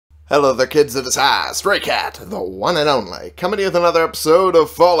Hello there kids, it is I, Stray Cat, the one and only, coming to you with another episode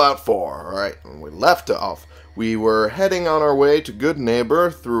of Fallout 4. Alright, when we left off, we were heading on our way to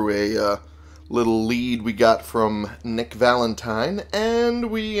Goodneighbor through a little lead we got from Nick Valentine,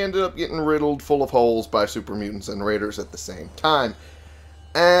 and we ended up getting riddled full of holes by super mutants and raiders at the same time.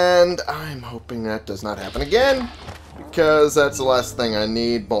 And I'm hoping that does not happen again, because that's the last thing I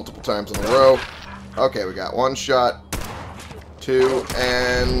need multiple times in a row. Okay, we got one shot. 2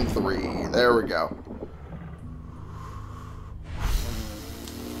 and 3. There we go.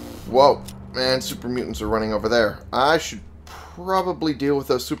 Whoa. Man, super mutants are running over there. I should probably deal with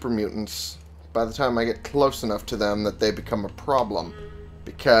those super mutants by the time I get close enough to them that they become a problem.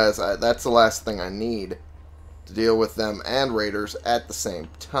 Because that's the last thing I need. To deal with them and raiders at the same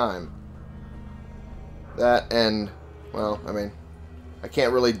time. That and, well, I mean, I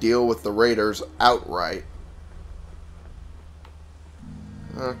can't really deal with the raiders outright.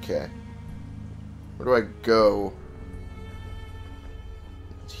 Okay. Where do I go?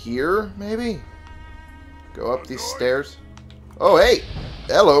 Here, maybe? Go up these stairs? Oh, hey!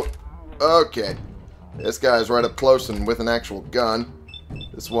 Hello! Okay. This guy's right up close and with an actual gun.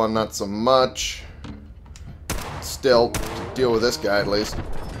 This one, not so much. Still, to deal with this guy at least.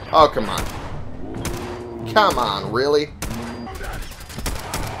 Oh, come on. Come on, really?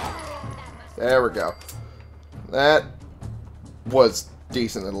 There we go. That was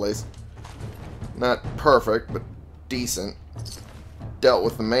decent, at least. Not perfect, but decent. Dealt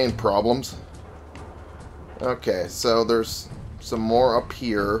with the main problems. Okay, so there's some more up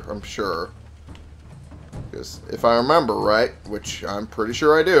here, I'm sure. Because if I remember right, which I'm pretty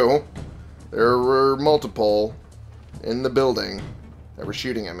sure I do, there were multiple in the building that were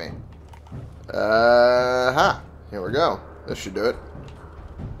shooting at me. Here we go. This should do it.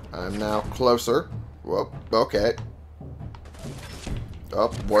 I'm now closer. Whoop, okay. Oh,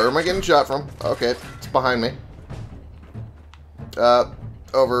 where am I getting shot from? Okay, it's behind me.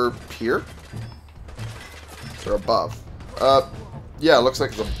 Over here? Or above? Yeah, it looks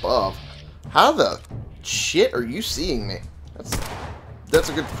like it's above. How the shit are you seeing me? That's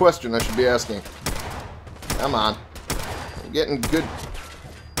a good question I should be asking. Come on. I'm getting good,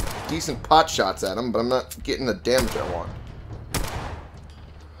 decent pot shots at him, but I'm not getting the damage I want.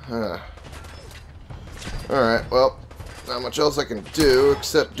 Alright, well, not much else I can do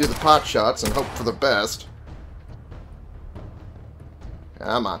except do the pot shots and hope for the best.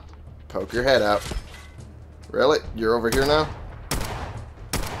 Come on. Poke your head out. Really? You're over here now?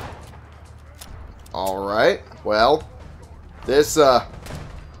 Alright. Well, this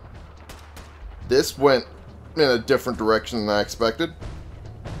went in a different direction than I expected.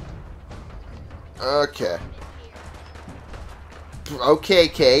 Okay. Okay,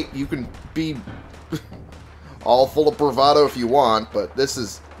 Kate, you can be all full of bravado if you want, but this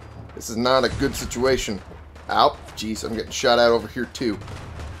is not a good situation. Ow, jeez, I'm getting shot at over here too.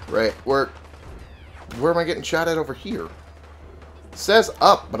 Right, where am I getting shot at over here? It says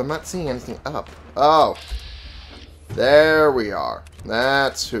up, but I'm not seeing anything up. Oh, there we are.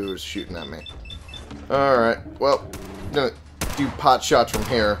 That's who's shooting at me. Alright, well, I'm gonna do pot shots from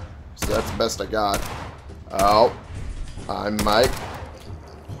here, so that's the best I got. Oh, I might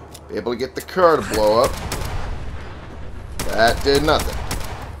be able to get the car to blow up. That did nothing.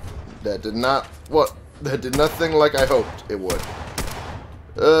 That did not... What? That did nothing like I hoped it would.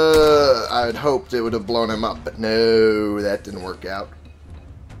 I had hoped it would have blown him up, but no, that didn't work out.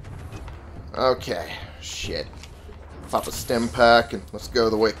 Okay, shit. Pop a stim pack and let's go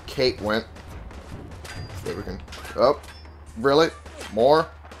the way Kate went. So we can... Oh, really? More?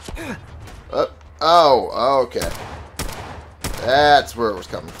 Oh, okay. That's where it was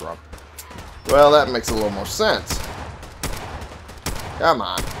coming from. Well, that makes a little more sense. Come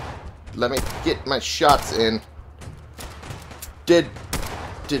on. Let me get my shots in. Did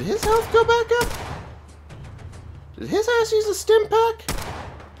his health go back up? Did his ass use a stim pack?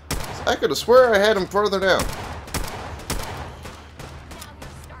 I could have swear I had him further down.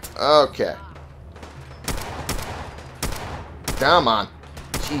 Okay. Come on.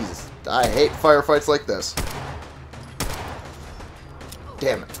 Jesus. I hate firefights like this.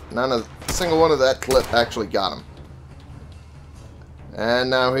 Damn it. A single one of that clip actually got him. And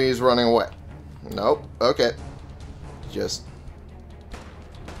now he's running away. Nope. Okay. Just...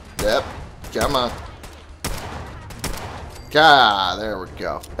 Yep. Come on. Ah, there we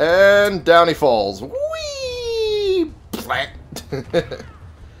go. And down he falls. Whee! Plant.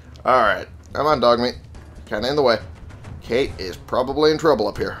 Alright. Come on, dog meat. Kinda in the way. Kate is probably in trouble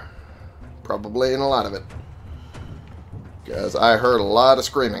up here. Probably in a lot of it. Because I heard a lot of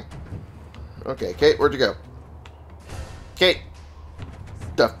screaming. Okay, Kate, where'd you go? Kate!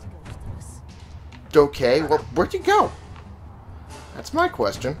 The okay? Well, where'd you go? That's my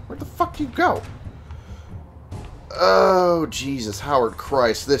question. Where the fuck do you go? Oh, Jesus, Howard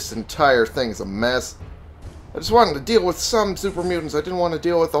Christ. This entire thing's a mess. I just wanted to deal with some super mutants. I didn't want to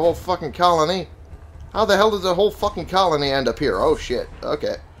deal with the whole fucking colony. How the hell did the whole fucking colony end up here? Oh, shit.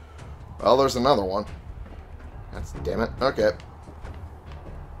 Okay. Well, there's another one. That's... damn it. Okay.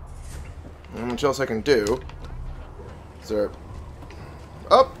 Not much else I can do. Is there...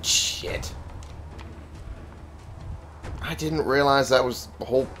 oh, shit. I didn't realize that was the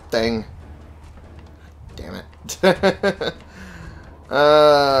whole thing. Damn it.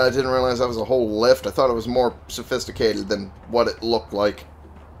 I didn't realize that was a whole lift. I thought it was more sophisticated than what it looked like.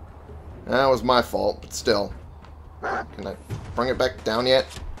 That was my fault, but still. Can I bring it back down yet?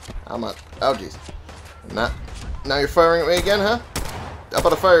 I'm not... oh, jeez. Not... now you're firing at me again, huh? How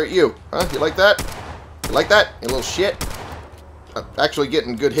about I fire at you? Huh? You like that? You like that? You little shit? I'm actually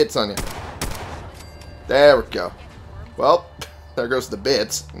getting good hits on you. There we go. Well, there goes the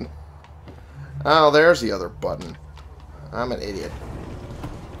bits. Oh, there's the other button. I'm an idiot.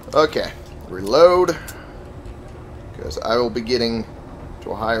 Okay. Reload. Because I will be getting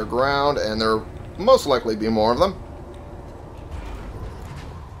to a higher ground, and there will most likely be more of them.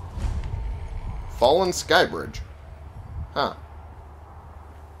 Fallen Sky Bridge. Huh.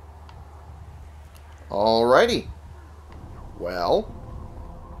 Alrighty. Well.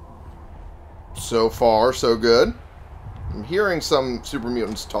 So far, so good. I'm hearing some super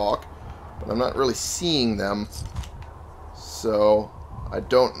mutants talk, but I'm not really seeing them. So, I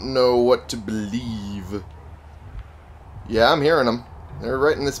don't know what to believe. Yeah, I'm hearing them. They're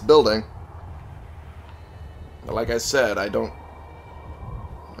right in this building. But like I said, I'd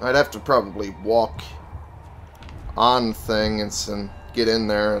have to probably walk on things and get in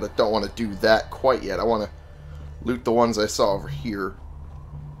there. I don't want to do that quite yet. I want to loot the ones I saw over here.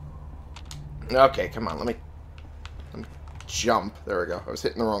 Okay, come on, let me jump. There we go. I was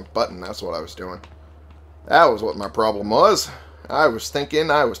hitting the wrong button. That's what I was doing. That was what my problem was. I was thinking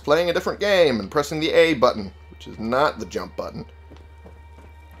I was playing a different game and pressing the A button, which is not the jump button.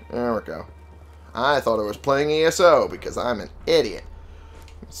 There we go. I thought I was playing ESO because I'm an idiot.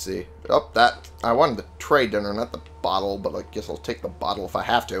 Let's see. Oh, that... I wanted the tray dinner, not the bottle, but I guess I'll take the bottle if I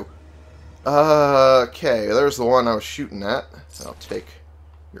have to. Okay, there's the one I was shooting at. I'll take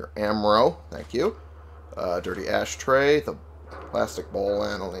your ammo. Thank you. Dirty ashtray, the plastic bowl,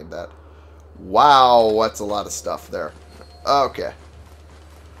 I don't need that. Wow, that's a lot of stuff there. Okay.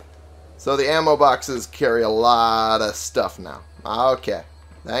 So the ammo boxes carry a lot of stuff now. Okay.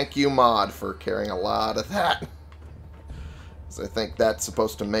 Thank you, Mod, for carrying a lot of that. So I think that's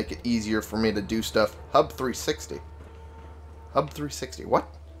supposed to make it easier for me to do stuff. Hub 360. Hub 360. What?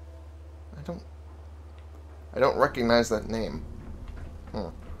 I don't recognize that name.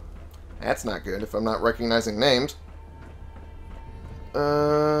 That's not good if I'm not recognizing names.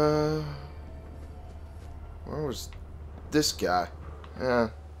 Where was this guy? Yeah.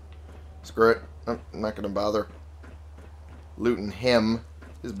 Screw it. I'm not going to bother looting him.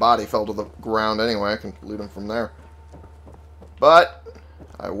 His body fell to the ground anyway. I can loot him from there. But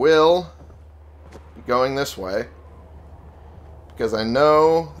I will be going this way because I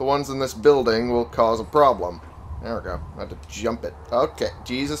know the ones in this building will cause a problem. There we go. I have to jump it. Okay.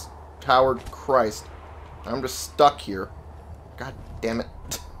 Jesus. Howard Christ. I'm just stuck here. God damn it.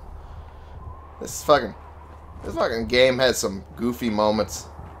 This fucking game has some goofy moments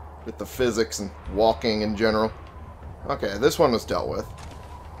with the physics and walking in general. Okay, this one was dealt with.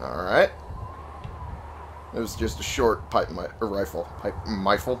 Alright. It was just a short rifle.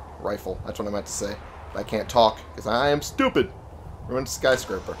 Rifle. That's what I meant to say. But I can't talk because I am stupid. Ruined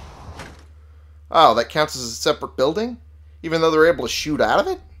skyscraper. Oh, that counts as a separate building? Even though they're able to shoot out of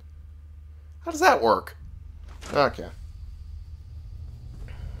it? How does that work? Okay.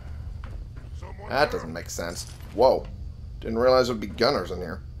 That doesn't make sense. Whoa. Didn't realize there'd be gunners in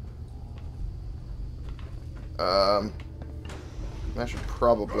here. I should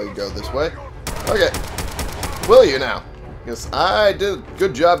probably go this way. Okay. Will you now? Because I did a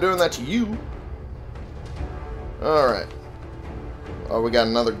good job doing that to you. Alright. Oh, we got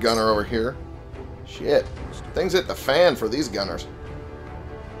another gunner over here. Shit. Things hit the fan for these gunners.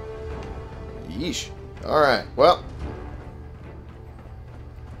 Yeesh. Alright, well.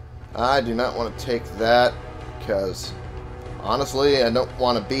 I do not want to take that because, honestly, I don't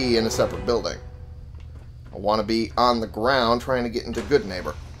want to be in a separate building. I want to be on the ground trying to get into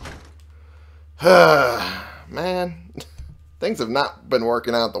Goodneighbor. Man, things have not been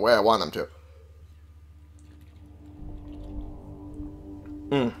working out the way I want them to.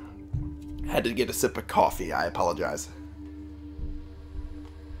 Had to get a sip of coffee. I apologize.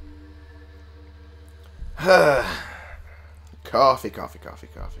 Coffee, coffee, coffee,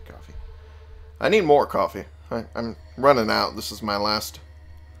 coffee, coffee. I need more coffee. I'm running out. This is my last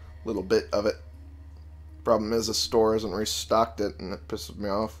little bit of it. Problem is, the store hasn't restocked it, and it pisses me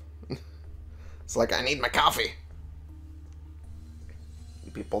off. It's like, I need my coffee.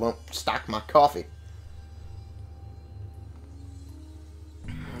 People don't stock my coffee.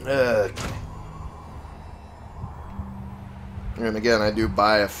 And again, I do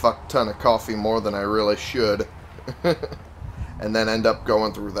buy a fuck ton of coffee more than I really should. And then end up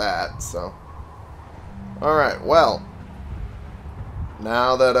going through that, so. Alright, well.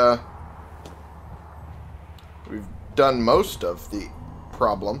 Now that, we've done most of the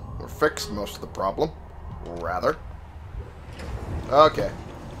problem, or fixed most of the problem, rather. Okay.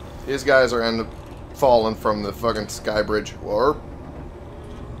 These guys are end up falling from the fucking sky bridge. Or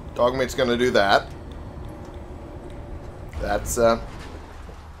Dogmeat's gonna do that. That's a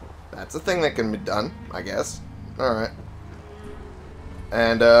thing that can be done, I guess. Alright.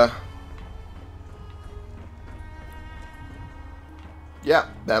 And, yeah,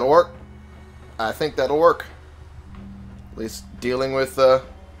 that'll work. I think that'll work. At least dealing with,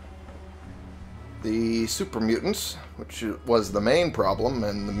 the super mutants, which was the main problem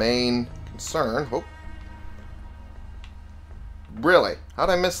and the main concern. Oh. Really?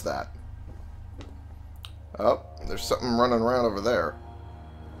 How'd I miss that? Oh, there's something running around over there.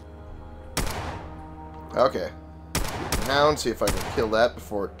 Okay. Hound, see if I can kill that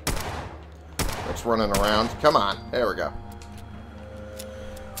before it's running around. Come on. There we go.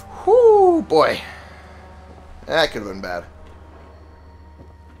 Whoo, boy. That could have been bad.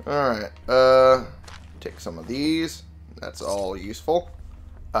 Alright. Take some of these. That's all useful.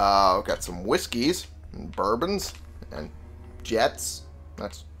 Got some whiskeys and bourbons and jets.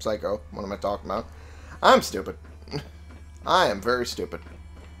 That's psycho. What am I talking about? I'm stupid. I am very stupid.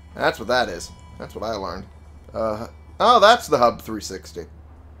 That's what that is. That's what I learned. Oh, that's the Hub 360. I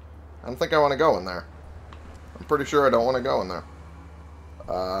don't think I want to go in there. I'm pretty sure I don't want to go in there.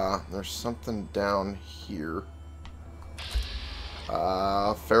 There's something down here.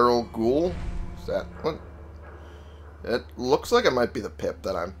 Feral Ghoul? Is that... what? It looks like it might be the Pip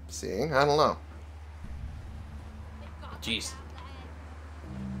that I'm seeing. I don't know. Jeez.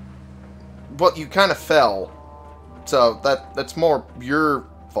 Well, you kind of fell. So, that's more your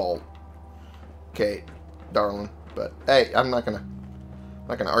fault. Kate, darling. But, hey, I'm not gonna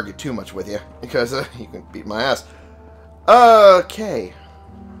argue too much with you. Because you can beat my ass. Okay.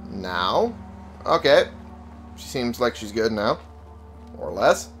 Now. Okay. She seems like she's good now. More or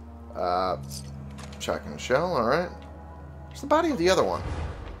less. Shotgun shell, alright. Where's the body of the other one?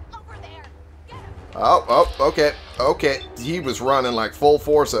 Over there. Get him. Oh, okay. Okay. He was running like full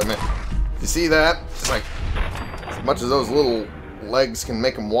force at me. You see that? It's like, as much as those little legs can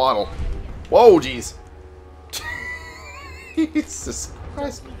make him waddle. Whoa, jeez. Jesus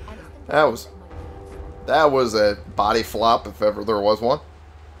Christ. That was a body flop if ever there was one.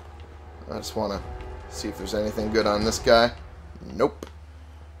 I just want to see if there's anything good on this guy. Nope.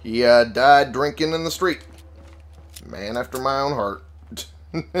 He died drinking in the street. Man after my own heart.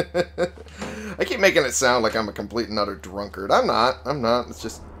 I keep making it sound like I'm a complete and utter drunkard. I'm not. I'm not. It's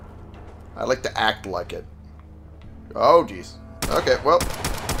just I like to act like it. Oh, jeez. Okay, well,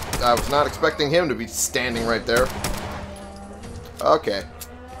 I was not expecting him to be standing right there. Okay.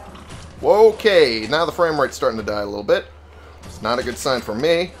 Okay, now the frame rate's starting to die a little bit. It's not a good sign for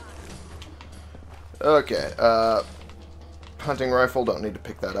me. Okay, hunting rifle, don't need to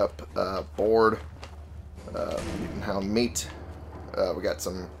pick that up. Board, mutant hound meat. We got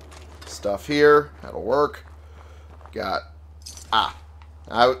some stuff here. That'll work. Got,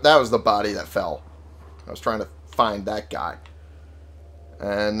 that was the body that fell. I was trying to find that guy.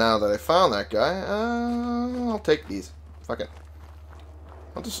 And now that I found that guy, I'll take these. Fuck it.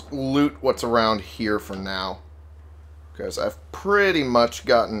 I'll just loot what's around here for now. Because I've pretty much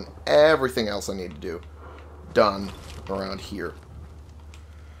gotten everything else I need to do done around here.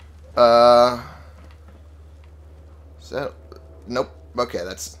 Is that... Nope. Okay,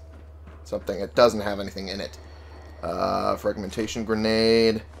 that's something. It doesn't have anything in it. Fragmentation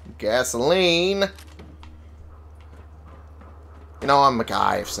grenade. Gasoline. You know, I'm a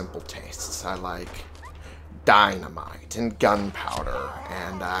guy of simple tastes. I like dynamite and gunpowder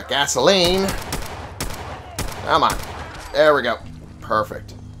and gasoline. Come on. There we go.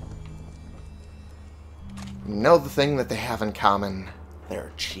 Perfect. You know the thing that they have in common?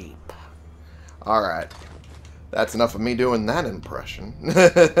 They're cheap. Alright. That's enough of me doing that impression.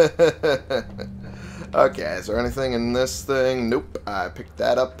 Okay, is there anything in this thing? Nope. I picked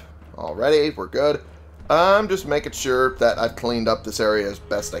that up already. We're good. I'm just making sure that I've cleaned up this area as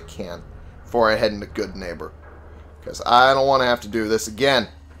best I can. before I head into Goodneighbor. Because I don't want to have to do this again.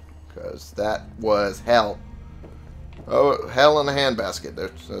 Because that was hell. Oh, hell in a handbasket.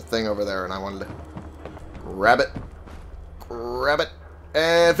 There's a thing over there, and I wanted to grab it. Grab it.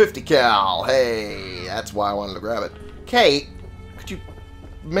 And 50 cal. Hey, that's why I wanted to grab it. Kate, could you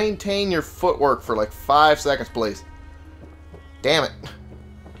maintain your footwork for like 5 seconds, please? Damn it.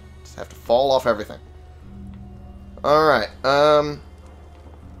 Just have to fall off everything. Alright,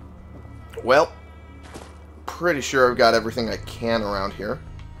 well, pretty sure I've got everything I can around here.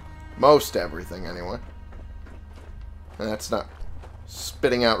 Most everything, anyway. And that's not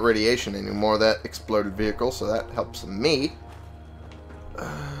spitting out radiation anymore, that exploded vehicle, so that helps me.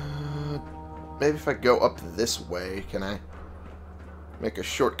 Maybe if I go up this way, can I make a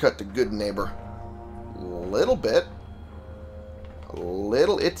shortcut to Goodneighbor? A little bit. A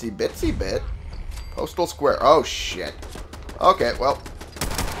little itsy bitsy bit. Postal Square. Oh, shit. Okay, well,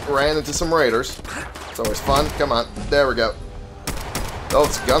 ran into some raiders. It's always fun. Come on. There we go. Oh,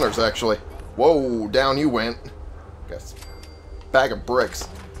 it's gunners, actually. Whoa, down you went. Guess. Bag of bricks.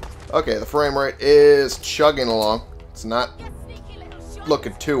 Okay, the frame rate is chugging along. It's not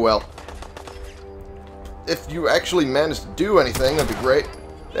looking too well. If you actually manage to do anything, that'd be great.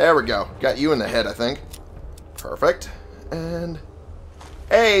 There we go. Got you in the head, I think. Perfect. And...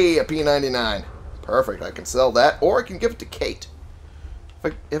 hey, a P99. Perfect. I can sell that, or I can give it to Kate.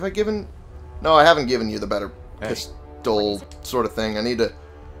 Have I given... no, I haven't given you the better pistol sort of thing. I need to...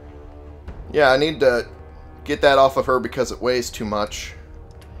 yeah, I need to get that off of her because it weighs too much.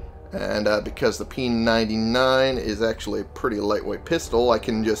 And because the P99 is actually a pretty lightweight pistol, I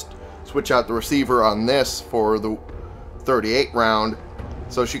can just switch out the receiver on this for the 38 round.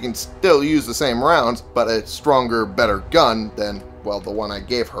 So she can still use the same rounds, but a stronger, better gun than, well, the one I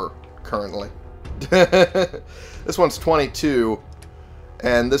gave her currently. This one's 22,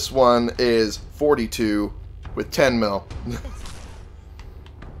 and this one is 42 with 10 mil.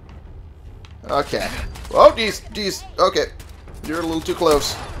 Okay. Oh, geez, geez. Okay. You're a little too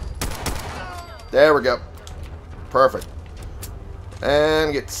close. There we go. Perfect.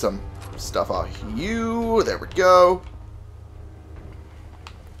 And get some stuff off you. There we go.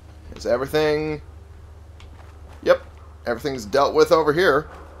 Is everything... yep. Everything's dealt with over here.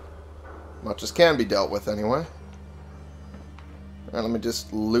 Much as can be dealt with, anyway. And let me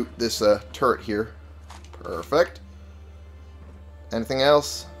just loot this turret here. Perfect. Anything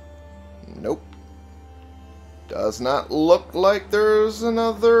else? Nope. Does not look like there's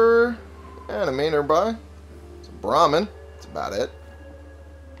another enemy nearby. It's a Brahmin. That's about it.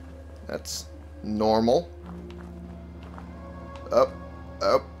 That's normal. Up,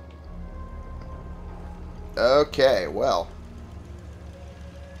 up. Okay, well.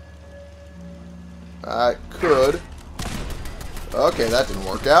 I could. Okay, that didn't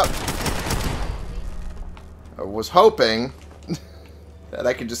work out. I was hoping that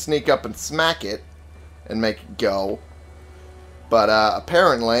I could just sneak up and smack it and make it go. But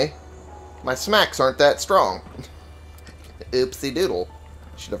apparently, my smacks aren't that strong. Oopsie doodle.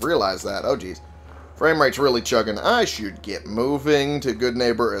 Should have realized that. Oh, geez. Frame rate's really chugging. I should get moving to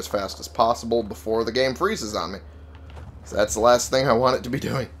Goodneighbor as fast as possible before the game freezes on me. So that's the last thing I want it to be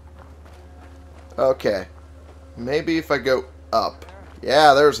doing. Okay. Maybe if I go up.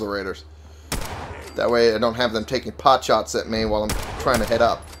 Yeah, there's the raiders. That way I don't have them taking pot shots at me while I'm trying to head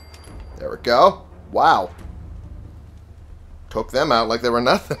up. There we go. Wow. Took them out like they were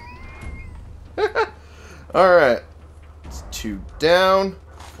nothing. Alright. It's 2 down.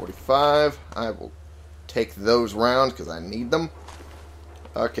 45. I will take those rounds because I need them.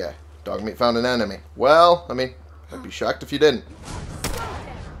 Okay. Dogmeat found an enemy. Well, I mean, I'd be shocked if you didn't.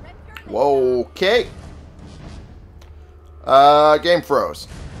 Whoa, okay. Game froze.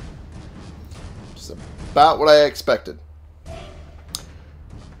 Just about what I expected.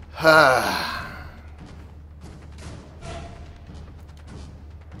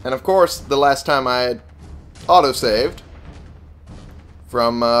 And of course, the last time I had auto-saved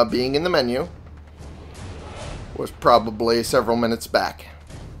from being in the menu was probably several minutes back.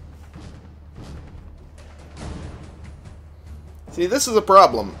 See, this is a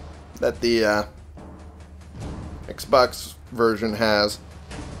problem that the Xbox version has.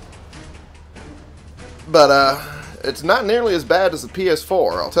 But it's not nearly as bad as the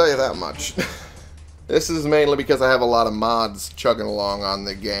PS4, I'll tell you that much. This is mainly because I have a lot of mods chugging along on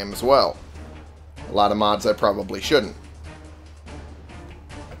the game as well. A lot of mods I probably shouldn't.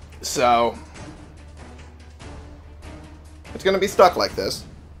 So, it's going to be stuck like this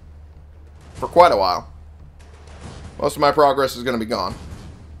for quite a while. Most of my progress is going to be gone.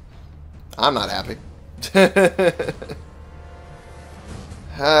 I'm not happy.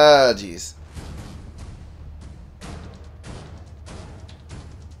 Ah, jeez.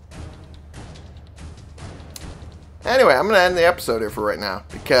 Anyway, I'm going to end the episode here for right now,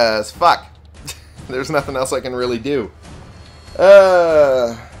 because, fuck, there's nothing else I can really do.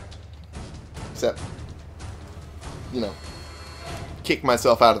 Except, you know, kick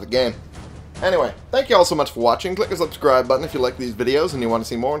myself out of the game. Anyway, thank you all so much for watching. Click the subscribe button if you like these videos and you want to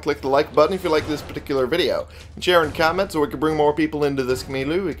see more, and click the like button if you like this particular video. And share in comments so we can bring more people into this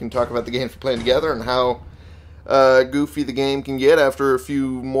community. We can talk about the games we're playing together and how goofy the game can get after a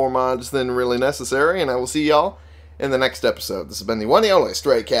few more mods than really necessary. And I will see y'all in the next episode. This has been the one and only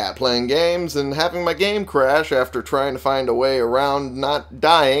Stray Cat, playing games and having my game crash after trying to find a way around not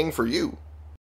dying for you.